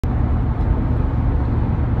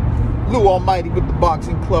Lou Almighty with the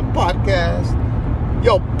Boxing Club podcast.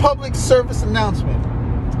 Yo, public service announcement.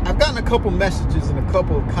 I've gotten a couple messages and a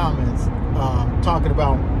couple of comments talking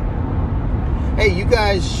about, hey, you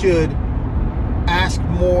guys should ask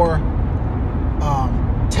more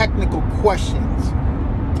technical questions.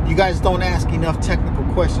 You guys don't ask enough technical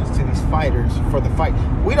questions to these fighters for the fight.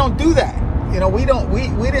 We don't do that. You know, we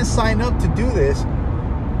didn't sign up to do this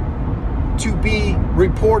to be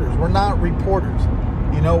reporters. We're not reporters.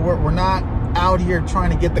 You know, we're not out here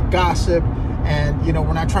trying to get the gossip, and you know,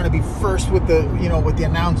 we're not trying to be first with the, you know, with the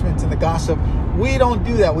announcements and the gossip. We don't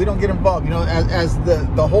do that. We don't get involved. You know, as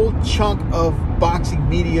the whole chunk of boxing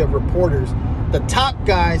media reporters, the top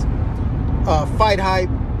guys, Fight Hype,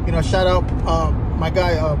 you know, shout out my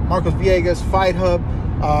guy Marcos Villegas, Fight Hub,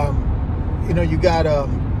 you know, you got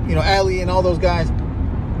you know, Ali and all those guys,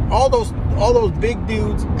 all those big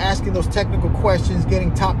dudes asking those technical questions,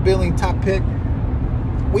 getting top billing, top pick.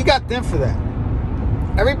 We got them for that.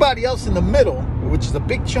 Everybody else in the middle, which is a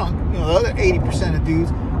big chunk, you know, the other 80% of dudes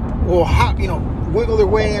will hop, you know, wiggle their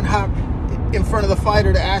way and hop in front of the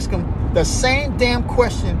fighter to ask them the same damn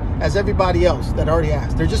question as everybody else that already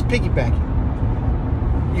asked. They're just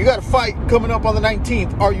piggybacking. You got a fight coming up on the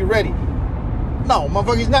 19th. Are you ready? No,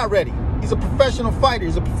 motherfucker, he's not ready. He's a professional fighter.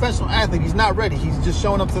 He's a professional athlete. He's not ready. He's just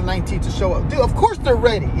showing up to the 19th to show up. Dude, of course they're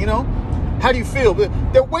ready, you know? How do you feel?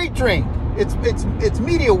 They're weight drained. It's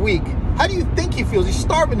media week. How do you think he feels? He's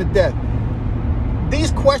starving to death.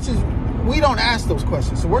 These questions, we don't ask those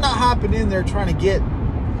questions. So we're not hopping in there trying to get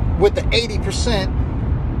with the 80%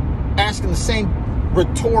 asking the same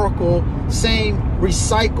rhetorical, same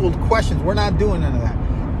recycled questions. We're not doing none of that.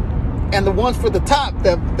 And the ones for the top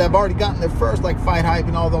that have already gotten there first, like Fight Hype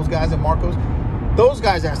and all those guys and Marcos, those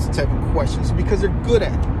guys ask the technical questions because they're good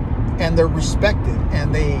at it. And they're respected,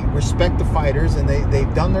 and they respect the fighters, and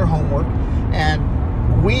they've done their homework.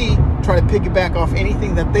 And we try to piggyback off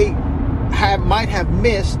anything that they might have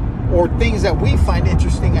missed, or things that we find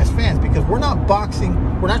interesting as fans, because we're not boxing.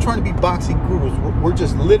 We're not trying to be boxing gurus. We're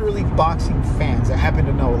just literally boxing fans that happen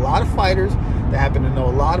to know a lot of fighters, that happen to know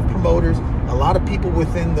a lot of promoters, a lot of people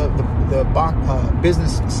within the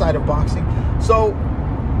business side of boxing. So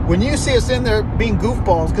when you see us in there being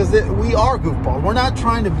goofballs, because we are goofballs. We're not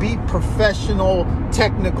trying to be professional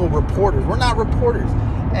technical reporters. We're not reporters.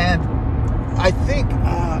 And I think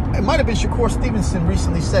it might have been Shakur Stevenson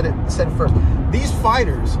recently said it first. These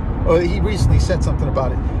fighters, or he recently said something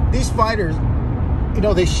about it. These fighters, you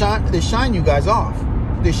know, they shine you guys off.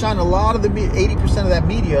 They shine a lot of the 80% of that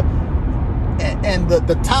media, and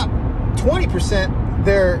the top 20%,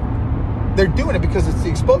 they're doing it because it's the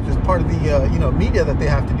exposure. It's part of the you know, media that they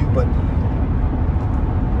have to do. But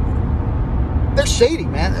they're shady,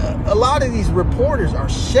 man. A lot of these reporters are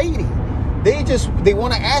shady. They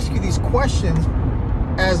want to ask you these questions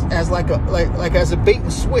as like as a bait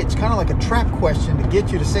and switch, kind of like a trap question to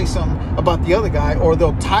get you to say something about the other guy, or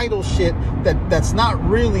they'll title shit that's not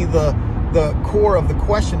really the core of the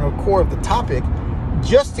question or core of the topic,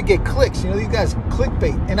 just to get clicks. You know, these guys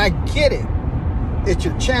clickbait, and I get it. It's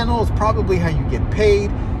your channel. It's probably how you get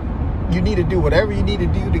paid. You need to do whatever you need to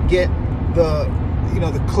do to get the, you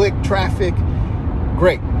know, the click traffic.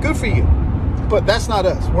 Great, good for you. But that's not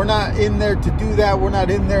us. We're not in there to do that. We're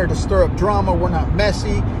not in there to stir up drama. We're not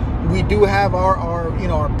messy. We do have our you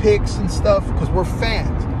know, our picks and stuff because we're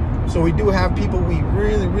fans. So we do have people we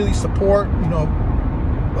really, really support. You know,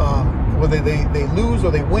 whether they lose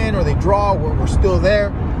or they win or they draw, we're still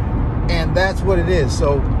there, and that's what it is.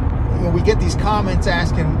 So, you know, we get these comments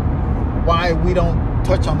asking why we don't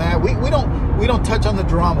touch on that. We don't touch on the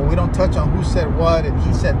drama. We don't touch on who said what and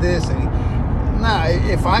he said this. And nah,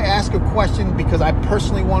 if I ask a question because I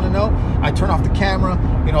personally want to know, I turn off the camera.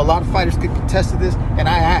 You know, a lot of fighters could contest to this, and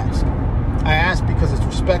I ask. I ask because it's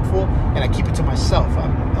respectful, and I keep it to myself.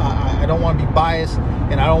 I don't want to be biased,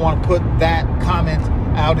 and I don't want to put that comment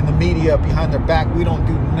out in the media behind their back. We don't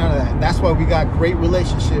do none of that. And that's why we got great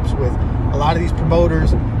relationships with a lot of these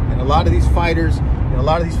promoters and a lot of these fighters. You know, a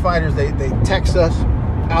lot of these fighters, they text us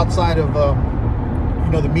outside of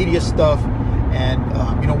you know, the media stuff, and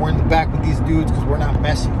you know, we're in the back with these dudes because we're not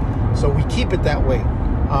messy. So we keep it that way.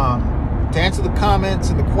 To answer the comments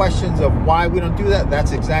and the questions of why we don't do that,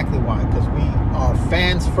 that's exactly why. Because we are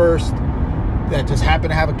fans first that just happen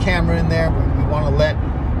to have a camera in there. We want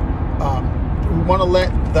to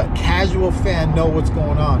let the casual fan know what's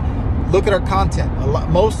going on. Look at our content.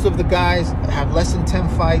 Most of the guys have less than 10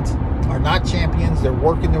 fights, are not champions. They're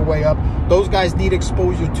working their way up. Those guys need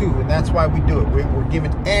exposure too, and that's why we do it. We're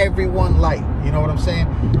giving everyone light. You know what I'm saying?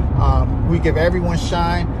 We give everyone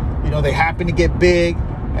shine. You know, they happen to get big,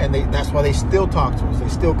 and that's why they still talk to us. They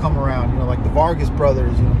still come around, you know, like the Vargas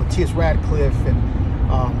brothers, you know, Matthias Radcliffe, and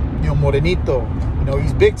you know, Morenito. You know,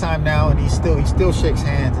 he's big time now, and he still shakes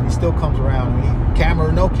hands, and he still comes around. I mean, camera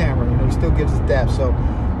or no camera, you know, he still gives his dap. So,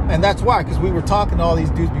 and that's why, because we were talking to all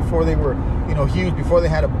these dudes before they were, you know, huge, before they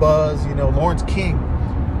had a buzz. You know, Lawrence King.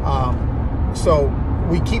 So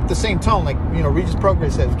we keep the same tone, like, you know, Regis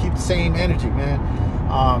Prograis says, we keep the same energy, man.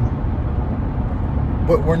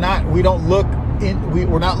 But we're not looking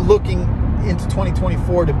into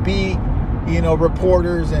 2024 to be, you know,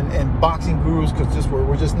 reporters and boxing gurus, because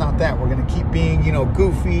we're just not that. We're going to keep being, you know,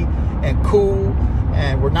 goofy and cool,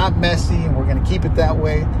 and we're not messy, and we're going to keep it that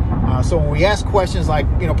way. So when we ask questions, like,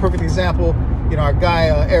 you know, perfect example, you know, our guy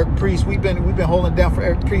Eric Priest, we've been holding it down for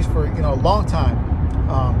Eric Priest for, you know, a long time.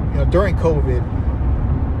 You know, during COVID,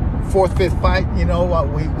 4th, 5th fight, you know,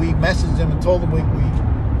 we messaged him and told him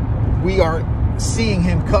we are seeing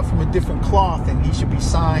him cut from a different cloth, and he should be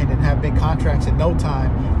signed and have big contracts in no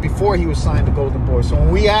time, before he was signed to Golden Boy. So when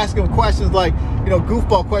we ask him questions like, you know,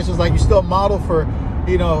 goofball questions like, you still a model for,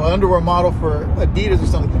 you know, underwear model for Adidas or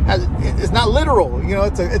something, it's not literal, you know,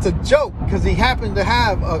 it's a joke, because he happened to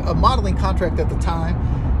have a modeling contract at the time,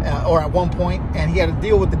 or at one point, and he had a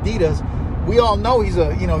deal with Adidas. We all know he's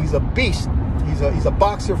a beast. He's a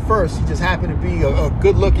boxer first. He just happened to be a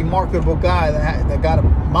good-looking, marketable guy that got a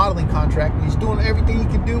modeling contract, and he's doing everything he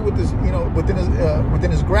can do with this, you know, within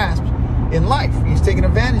his grasp in life. He's taking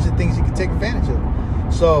advantage of things he can take advantage of.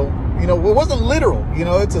 So, you know, it wasn't literal. You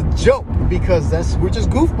know, it's a joke, because we're just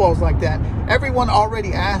goofballs like that. Everyone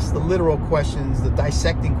already asked the literal questions, the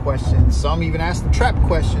dissecting questions. Some even asked the trap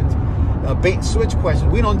questions, bait and switch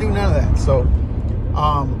questions. We don't do none of that. So,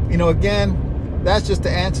 you know, again, that's just to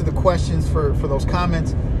answer the questions for those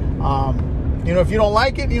comments. You know, if you don't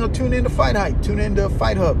like it, you know, tune into Fight Hype, tune into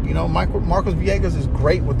Fight Hub. You know, Marcos Villegas is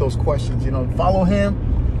great with those questions. You know, follow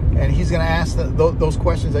him, and he's going to ask those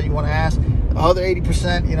questions that you want to ask. The other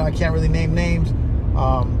 80%, you know, I can't really name names.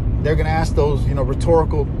 They're going to ask those, you know,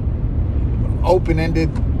 rhetorical, open-ended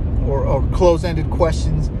or closed-ended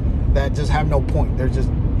questions that just have no point. They're just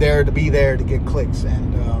there to be there to get clicks.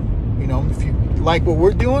 And, you know, if you like what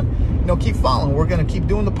we're doing, you know, keep following. We're going to keep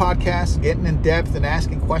doing the podcast, getting in depth and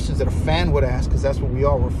asking questions that a fan would ask, because that's what we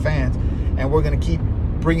are. We're fans. And we're going to keep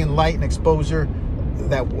bringing light and exposure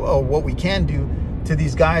that what we can do to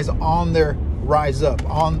these guys on their rise up,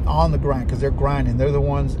 on the grind, because they're grinding. They're the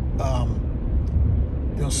ones,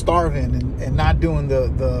 you know, starving and not doing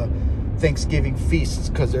the Thanksgiving feasts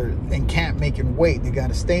because they're in camp making weight. They got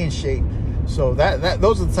to stay in shape. So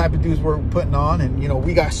those are the type of dudes we're putting on. And, you know,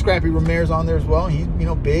 we got Scrappy Ramirez on there as well. He's, you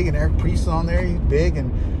know, big. And Eric Priest on there. He's big.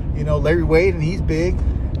 And, you know, Larry Wade, and he's big.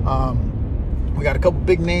 We got a couple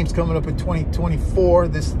big names coming up in 2024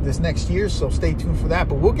 this next year. So stay tuned for that.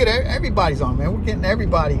 But we'll get everybody's on, man. We're getting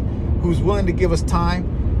everybody who's willing to give us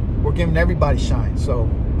time. We're giving everybody shine. So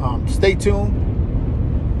stay tuned.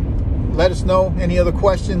 Let us know any other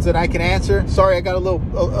questions that I can answer. Sorry, I got a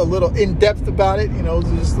little in depth about it. You know,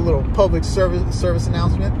 just a little public service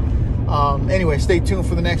announcement. Anyway, stay tuned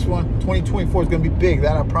for the next one. 2024 is going to be big.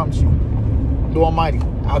 That I promise you. The Almighty.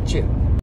 Out, chill.